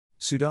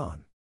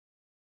Sudan.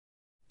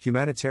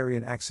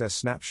 Humanitarian Access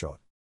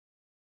Snapshot.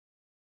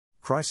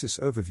 Crisis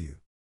Overview.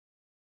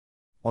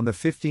 On the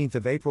 15th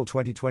of April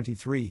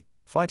 2023,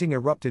 fighting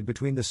erupted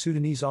between the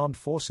Sudanese Armed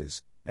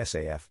Forces,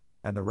 SAF,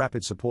 and the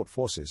Rapid Support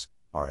Forces,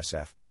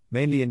 RSF,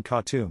 mainly in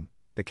Khartoum,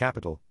 the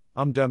capital,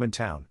 Omdurman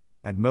town,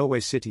 and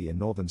Merwe city in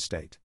northern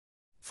state.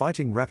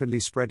 Fighting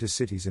rapidly spread to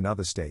cities in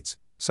other states,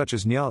 such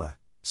as Nyala,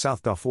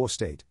 South Darfur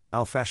State,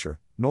 Al-Fashir,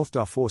 North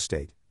Darfur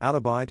State,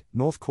 Al-Abaid,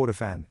 North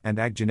Kordofan, and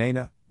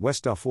Ag-Janina,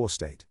 West Darfur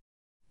State.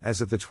 As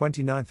of the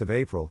 29th of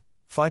April,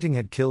 fighting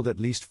had killed at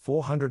least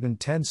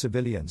 410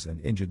 civilians and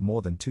injured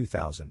more than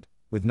 2,000,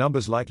 with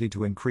numbers likely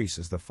to increase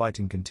as the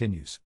fighting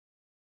continues.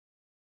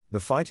 The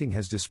fighting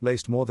has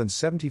displaced more than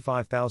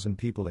 75,000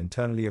 people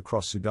internally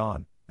across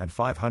Sudan, and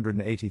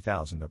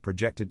 580,000 are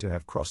projected to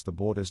have crossed the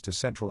borders to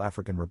Central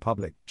African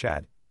Republic,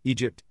 Chad,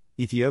 Egypt,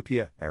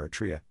 Ethiopia,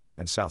 Eritrea,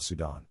 and South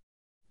Sudan.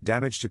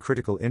 Damage to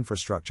critical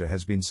infrastructure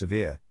has been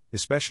severe,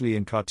 especially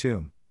in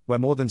Khartoum, where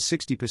more than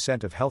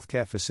 60% of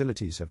healthcare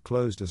facilities have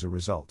closed as a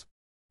result.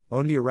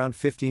 Only around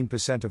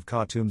 15% of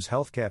Khartoum's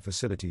healthcare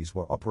facilities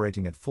were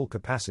operating at full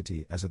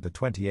capacity as of the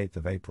 28th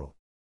of April.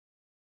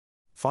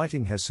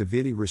 Fighting has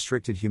severely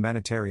restricted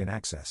humanitarian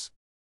access.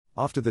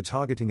 After the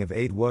targeting of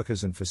aid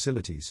workers and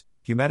facilities,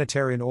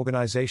 humanitarian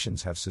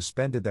organizations have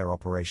suspended their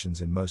operations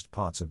in most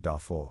parts of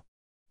Darfur.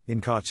 In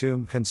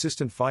Khartoum,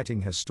 consistent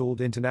fighting has stalled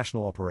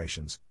international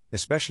operations,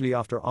 especially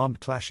after armed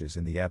clashes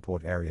in the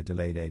airport area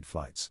delayed aid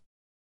flights.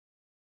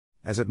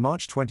 As of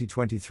March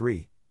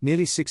 2023,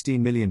 nearly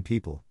 16 million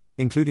people,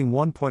 including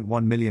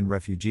 1.1 million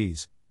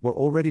refugees, were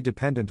already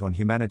dependent on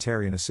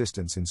humanitarian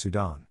assistance in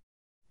Sudan.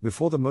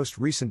 Before the most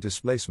recent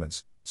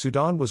displacements,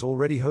 Sudan was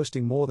already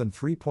hosting more than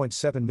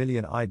 3.7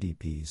 million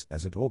IDPs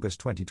as of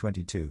August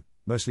 2022,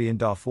 mostly in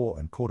Darfur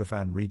and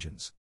Kordofan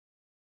regions.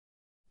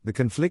 The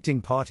conflicting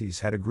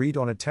parties had agreed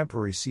on a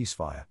temporary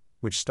ceasefire,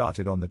 which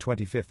started on the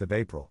 25th of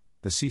April.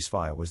 The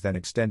ceasefire was then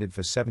extended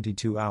for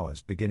 72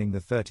 hours beginning the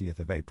 30th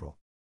of April.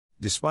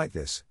 Despite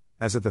this,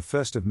 as of the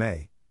 1st of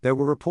May, there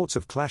were reports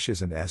of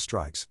clashes and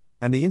airstrikes,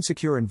 and the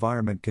insecure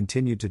environment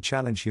continued to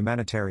challenge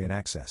humanitarian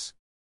access.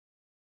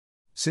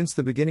 Since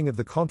the beginning of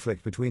the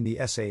conflict between the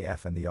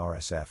SAF and the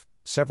RSF,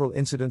 several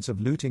incidents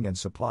of looting and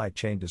supply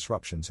chain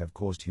disruptions have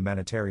caused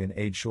humanitarian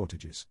aid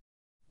shortages.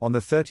 On the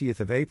 30th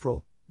of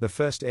April, the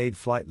first aid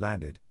flight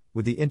landed,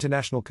 with the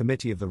International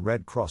Committee of the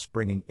Red Cross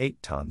bringing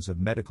 8 tons of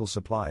medical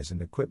supplies and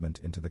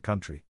equipment into the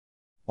country.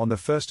 On the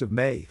 1st of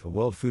May, the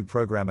World Food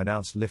Programme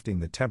announced lifting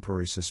the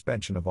temporary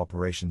suspension of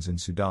operations in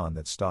Sudan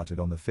that started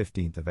on the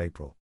 15th of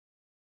April.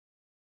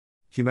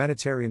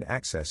 Humanitarian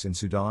access in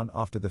Sudan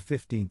after the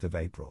 15th of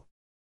April.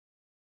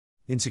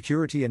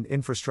 Insecurity and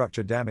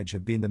infrastructure damage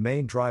have been the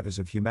main drivers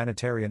of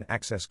humanitarian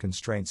access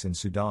constraints in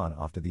Sudan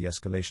after the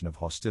escalation of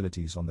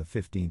hostilities on the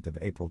 15th of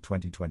April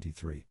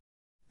 2023.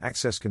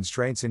 Access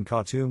constraints in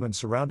Khartoum and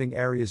surrounding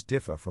areas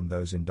differ from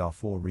those in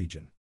Darfur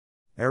region.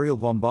 Aerial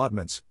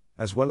bombardments,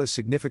 as well as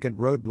significant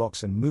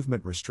roadblocks and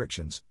movement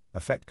restrictions,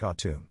 affect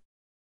Khartoum.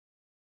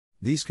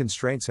 These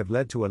constraints have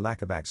led to a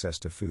lack of access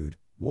to food,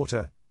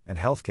 water, and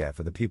healthcare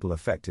for the people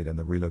affected and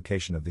the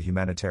relocation of the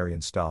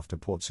humanitarian staff to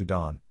Port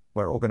Sudan,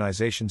 where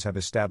organizations have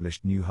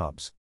established new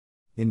hubs.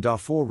 In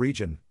Darfur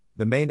region,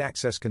 the main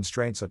access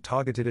constraints are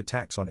targeted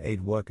attacks on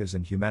aid workers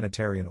and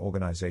humanitarian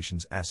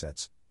organizations'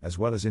 assets, as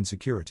well as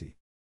insecurity.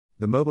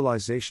 The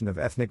mobilization of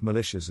ethnic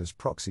militias as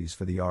proxies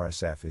for the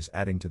RSF is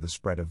adding to the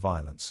spread of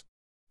violence.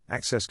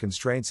 Access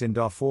constraints in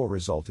Darfur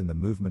result in the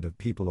movement of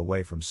people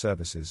away from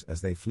services as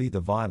they flee the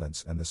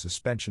violence and the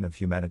suspension of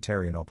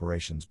humanitarian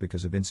operations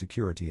because of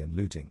insecurity and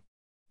looting.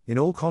 In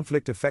all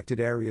conflict-affected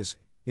areas,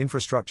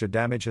 infrastructure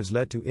damage has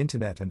led to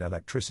internet and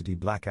electricity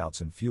blackouts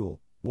and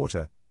fuel,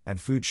 water, and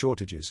food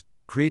shortages,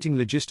 creating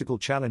logistical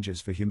challenges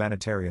for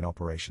humanitarian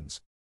operations.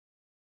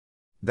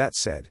 That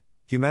said,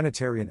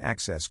 humanitarian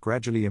access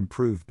gradually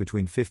improved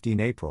between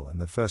 15 April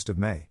and the 1st of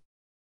May.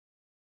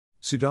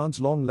 Sudan's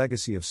long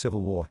legacy of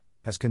civil war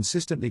has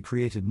consistently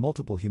created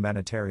multiple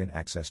humanitarian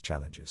access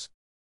challenges.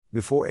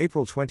 Before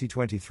April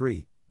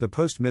 2023, the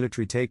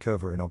post-military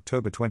takeover in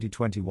October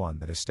 2021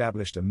 that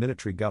established a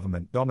military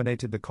government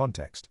dominated the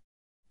context.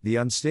 The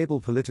unstable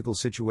political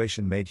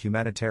situation made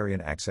humanitarian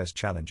access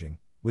challenging,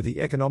 with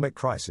the economic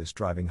crisis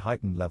driving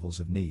heightened levels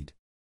of need.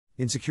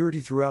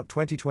 Insecurity throughout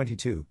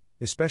 2022,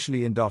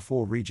 especially in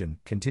Darfur region,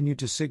 continued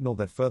to signal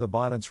that further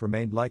violence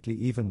remained likely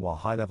even while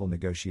high-level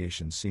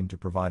negotiations seemed to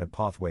provide a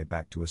pathway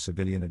back to a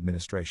civilian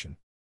administration.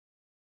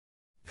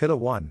 Pillar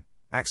 1.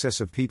 Access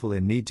of people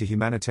in need to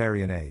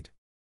humanitarian aid.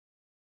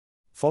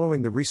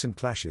 Following the recent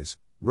clashes,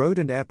 road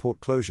and airport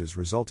closures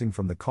resulting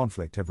from the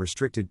conflict have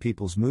restricted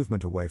people's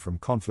movement away from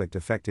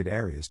conflict-affected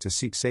areas to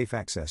seek safe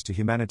access to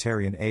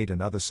humanitarian aid and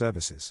other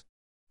services.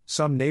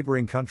 Some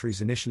neighboring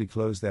countries initially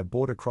closed their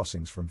border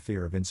crossings from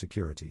fear of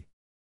insecurity.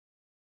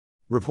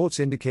 Reports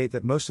indicate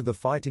that most of the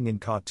fighting in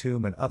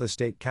Khartoum and other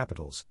state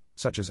capitals,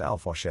 such as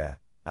Al-Fashir,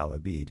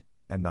 Al-Abaid,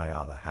 and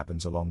Nyala,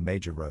 happens along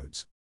major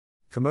roads.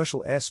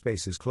 Commercial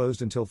airspace is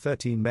closed until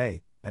 13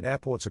 May, and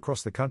airports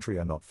across the country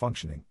are not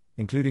functioning,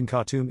 including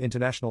Khartoum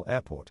International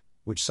Airport,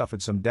 which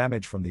suffered some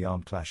damage from the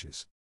armed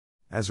clashes.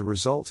 As a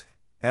result,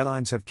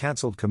 airlines have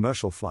cancelled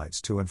commercial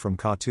flights to and from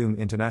Khartoum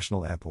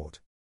International Airport.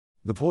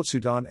 The Port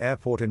Sudan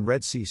Airport in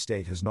Red Sea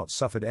State has not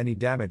suffered any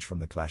damage from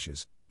the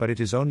clashes, but it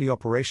is only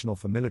operational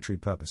for military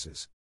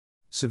purposes.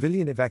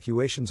 Civilian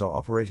evacuations are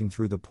operating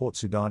through the Port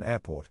Sudan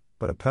Airport,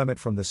 but a permit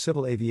from the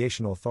Civil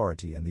Aviation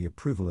Authority and the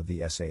approval of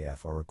the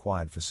SAF are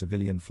required for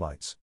civilian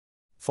flights.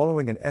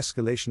 Following an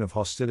escalation of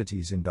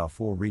hostilities in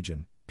Darfur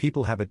region,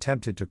 people have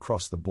attempted to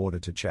cross the border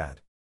to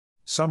Chad.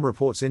 Some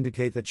reports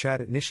indicate that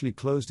Chad initially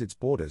closed its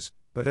borders,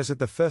 but as of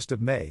the 1st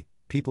of May,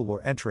 people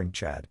were entering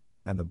Chad,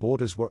 and the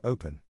borders were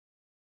open.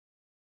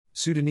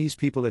 Sudanese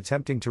people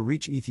attempting to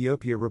reach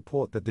Ethiopia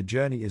report that the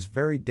journey is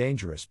very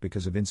dangerous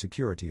because of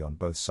insecurity on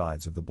both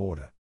sides of the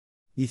border.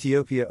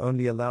 Ethiopia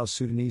only allows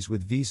Sudanese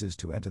with visas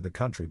to enter the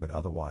country, but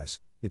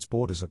otherwise, its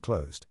borders are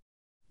closed.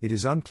 It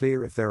is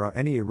unclear if there are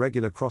any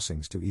irregular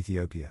crossings to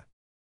Ethiopia.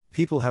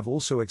 People have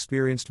also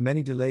experienced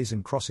many delays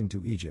in crossing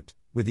to Egypt,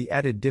 with the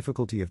added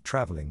difficulty of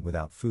traveling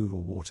without food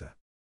or water.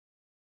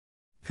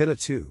 Pillar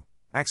 2.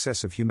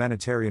 Access of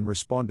humanitarian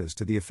responders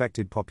to the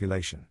affected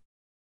population.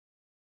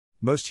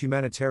 Most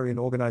humanitarian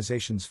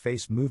organizations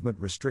face movement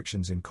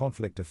restrictions in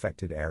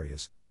conflict-affected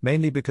areas,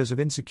 mainly because of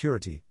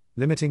insecurity,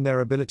 limiting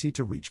their ability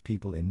to reach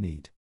people in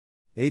need.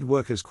 Aid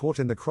workers caught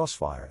in the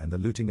crossfire and the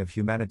looting of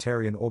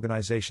humanitarian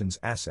organizations'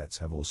 assets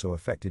have also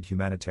affected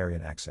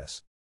humanitarian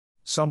access.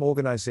 Some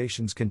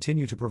organizations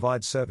continue to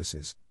provide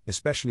services,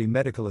 especially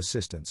medical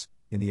assistance,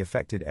 in the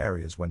affected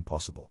areas when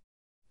possible.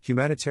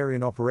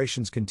 Humanitarian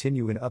operations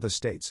continue in other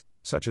states,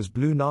 such as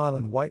Blue Nile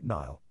and White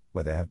Nile,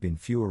 where there have been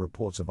fewer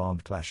reports of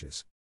armed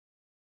clashes.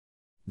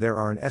 There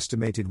are an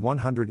estimated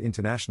 100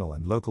 international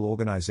and local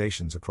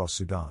organizations across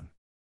Sudan.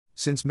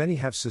 Since many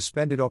have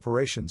suspended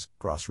operations,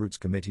 grassroots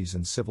committees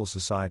and civil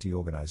society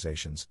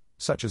organizations,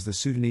 such as the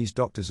Sudanese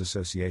Doctors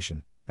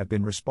Association, have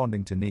been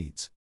responding to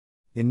needs.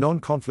 In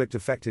non-conflict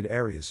affected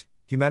areas,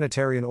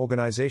 humanitarian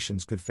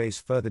organizations could face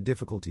further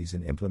difficulties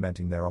in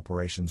implementing their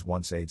operations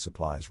once aid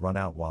supplies run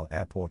out while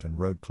airport and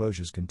road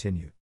closures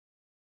continue.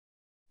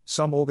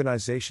 Some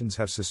organizations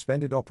have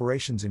suspended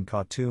operations in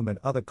Khartoum and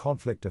other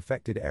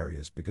conflict-affected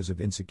areas because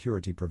of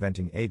insecurity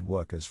preventing aid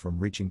workers from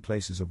reaching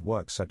places of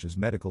work such as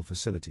medical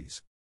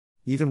facilities.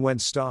 Even when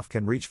staff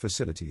can reach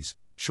facilities,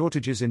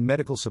 shortages in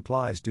medical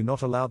supplies do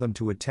not allow them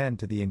to attend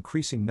to the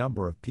increasing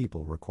number of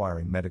people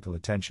requiring medical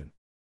attention.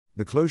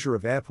 The closure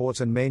of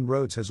airports and main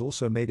roads has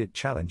also made it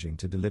challenging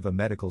to deliver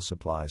medical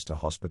supplies to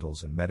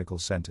hospitals and medical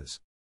centers.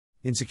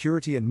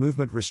 Insecurity and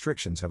movement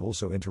restrictions have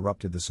also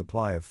interrupted the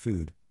supply of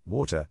food,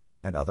 water,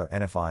 and other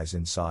NFIs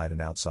inside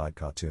and outside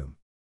Khartoum.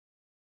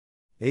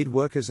 Aid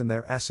workers and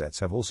their assets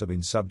have also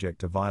been subject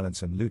to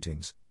violence and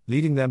lootings,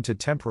 leading them to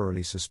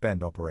temporarily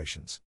suspend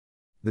operations.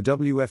 The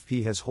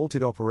WFP has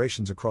halted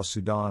operations across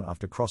Sudan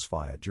after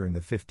crossfire during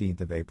the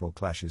 15th of April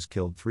clashes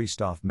killed 3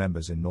 staff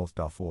members in North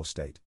Darfur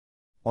State.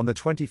 On the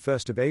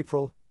 21st of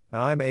April,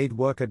 an aid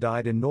worker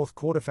died in North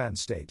Kordofan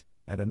State,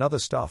 and another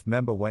staff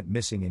member went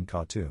missing in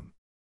Khartoum.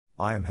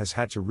 IAM has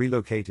had to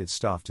relocate its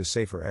staff to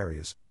safer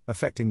areas,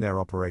 affecting their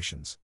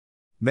operations.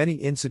 Many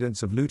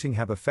incidents of looting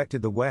have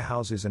affected the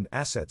warehouses and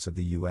assets of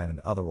the UN and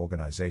other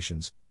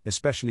organizations,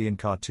 especially in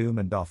Khartoum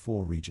and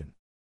Darfur region.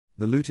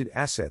 The looted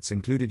assets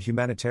included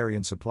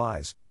humanitarian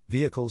supplies,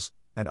 vehicles,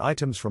 and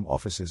items from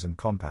offices and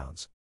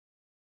compounds.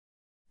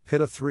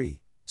 Pillar 3.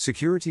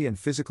 Security and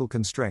physical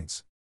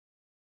constraints.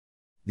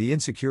 The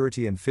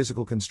insecurity and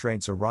physical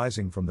constraints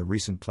arising from the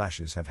recent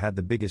clashes have had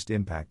the biggest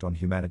impact on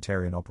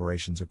humanitarian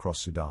operations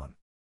across Sudan.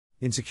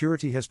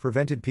 Insecurity has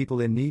prevented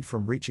people in need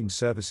from reaching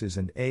services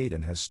and aid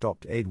and has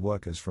stopped aid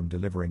workers from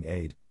delivering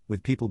aid,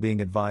 with people being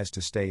advised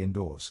to stay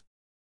indoors.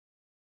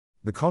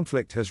 The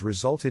conflict has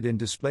resulted in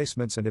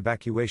displacements and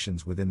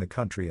evacuations within the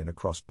country and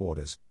across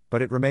borders,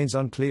 but it remains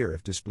unclear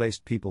if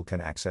displaced people can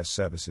access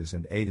services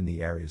and aid in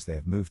the areas they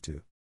have moved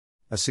to.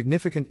 A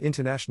significant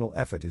international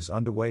effort is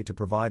underway to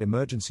provide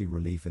emergency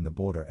relief in the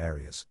border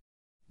areas.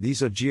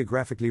 These are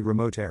geographically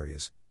remote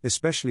areas,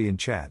 especially in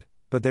Chad,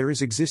 but there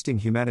is existing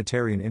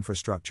humanitarian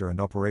infrastructure and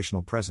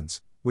operational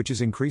presence, which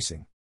is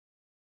increasing.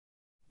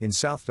 In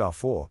South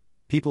Darfur,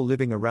 people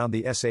living around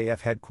the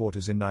SAF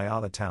headquarters in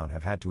Nyala town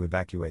have had to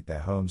evacuate their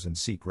homes and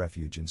seek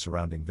refuge in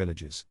surrounding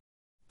villages.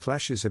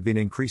 Clashes have been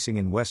increasing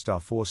in West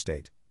Darfur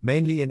State,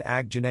 mainly in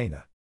Ag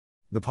Janaina.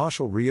 The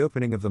partial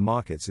reopening of the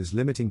markets is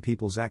limiting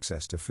people's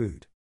access to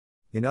food.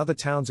 In other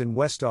towns in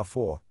West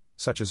Darfur,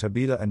 such as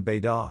Habila and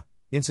Baydar,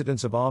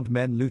 incidents of armed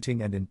men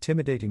looting and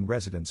intimidating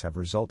residents have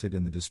resulted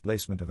in the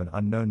displacement of an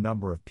unknown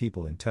number of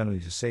people internally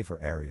to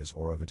safer areas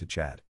or over to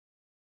Chad.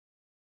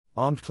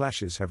 Armed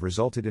clashes have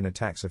resulted in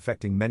attacks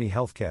affecting many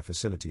healthcare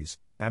facilities,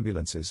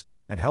 ambulances,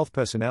 and health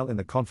personnel in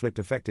the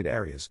conflict-affected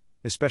areas,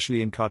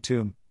 especially in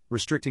Khartoum,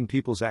 restricting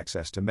people's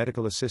access to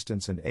medical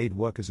assistance and aid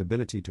workers'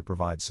 ability to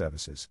provide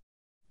services.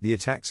 The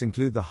attacks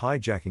include the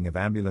hijacking of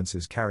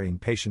ambulances carrying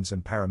patients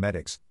and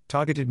paramedics,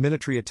 targeted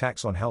military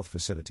attacks on health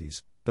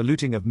facilities, the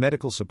looting of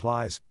medical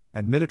supplies,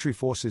 and military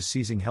forces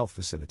seizing health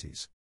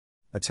facilities.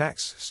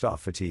 Attacks, staff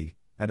fatigue,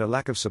 and a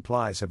lack of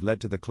supplies have led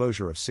to the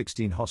closure of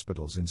 16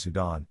 hospitals in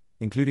Sudan,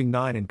 including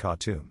 9 in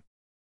Khartoum.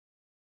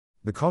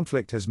 The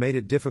conflict has made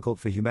it difficult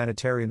for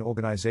humanitarian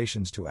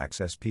organizations to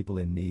access people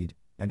in need,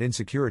 and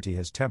insecurity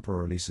has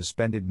temporarily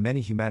suspended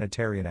many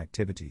humanitarian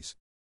activities.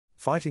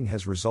 Fighting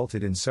has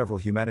resulted in several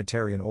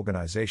humanitarian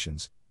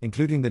organizations,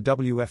 including the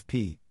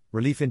WFP,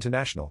 Relief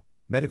International,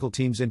 Medical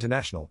Teams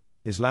International,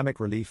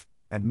 Islamic Relief,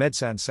 and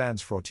Médecins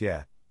Sans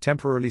Frontières,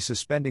 temporarily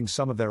suspending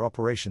some of their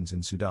operations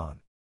in Sudan.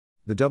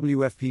 The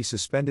WFP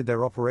suspended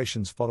their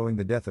operations following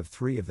the death of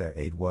 3 of their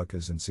aid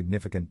workers and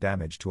significant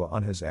damage to a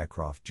UNHCR's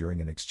aircraft during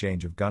an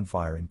exchange of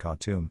gunfire in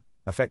Khartoum,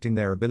 affecting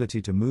their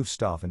ability to move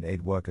staff and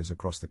aid workers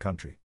across the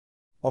country.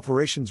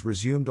 Operations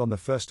resumed on the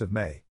 1st of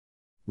May.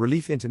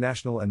 Relief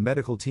International and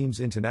Medical Teams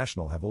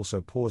International have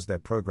also paused their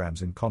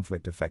programs in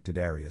conflict-affected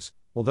areas,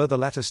 although the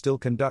latter still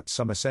conducts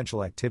some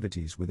essential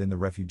activities within the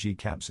refugee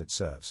camps it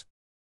serves.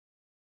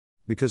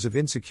 Because of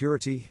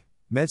insecurity,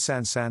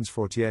 Médecins Sans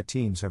Frontières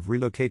teams have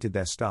relocated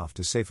their staff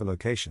to safer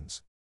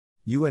locations.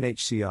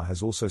 UNHCR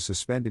has also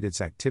suspended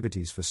its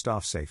activities for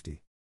staff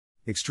safety.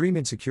 Extreme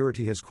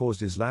insecurity has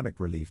caused Islamic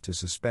Relief to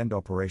suspend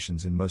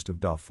operations in most of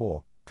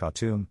Darfur,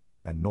 Khartoum,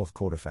 and North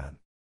Kordofan.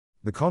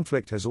 The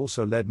conflict has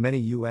also led many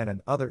UN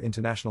and other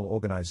international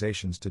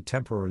organizations to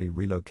temporarily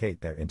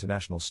relocate their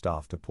international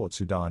staff to Port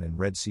Sudan in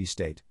Red Sea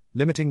State,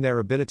 limiting their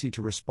ability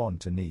to respond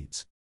to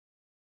needs.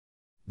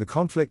 The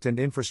conflict and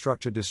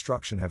infrastructure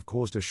destruction have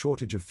caused a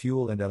shortage of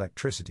fuel and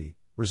electricity,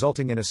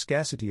 resulting in a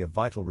scarcity of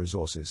vital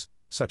resources,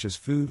 such as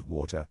food,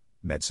 water,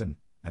 medicine,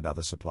 and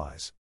other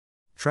supplies.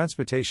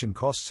 Transportation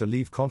costs to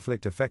leave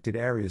conflict-affected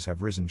areas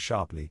have risen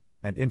sharply,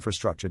 and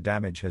infrastructure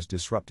damage has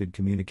disrupted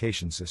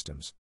communication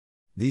systems.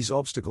 These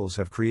obstacles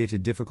have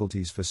created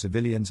difficulties for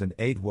civilians and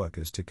aid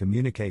workers to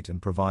communicate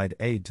and provide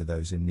aid to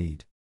those in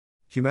need.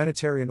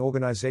 Humanitarian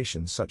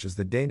organizations such as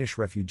the Danish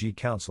Refugee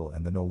Council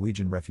and the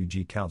Norwegian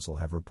Refugee Council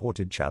have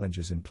reported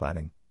challenges in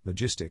planning,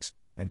 logistics,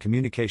 and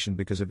communication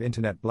because of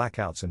internet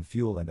blackouts and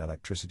fuel and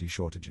electricity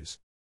shortages.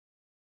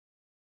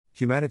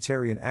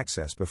 Humanitarian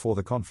access before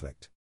the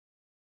conflict.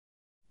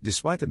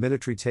 Despite the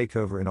military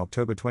takeover in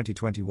October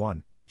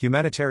 2021,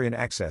 humanitarian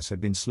access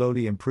had been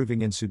slowly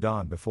improving in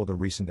Sudan before the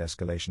recent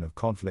escalation of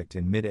conflict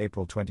in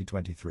mid-April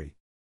 2023.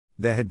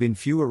 There had been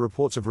fewer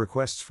reports of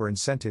requests for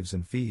incentives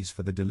and fees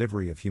for the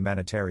delivery of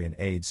humanitarian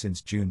aid since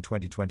June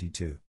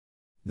 2022.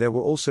 There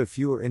were also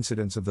fewer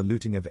incidents of the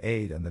looting of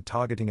aid and the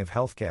targeting of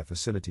healthcare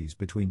facilities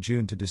between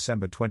June to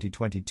December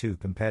 2022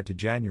 compared to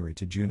January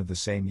to June of the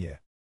same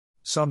year.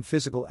 Some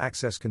physical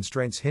access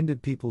constraints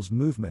hindered people's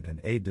movement and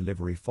aid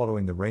delivery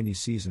following the rainy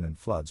season and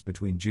floods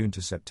between June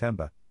to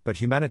September, but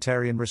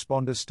humanitarian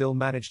responders still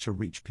managed to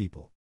reach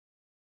people.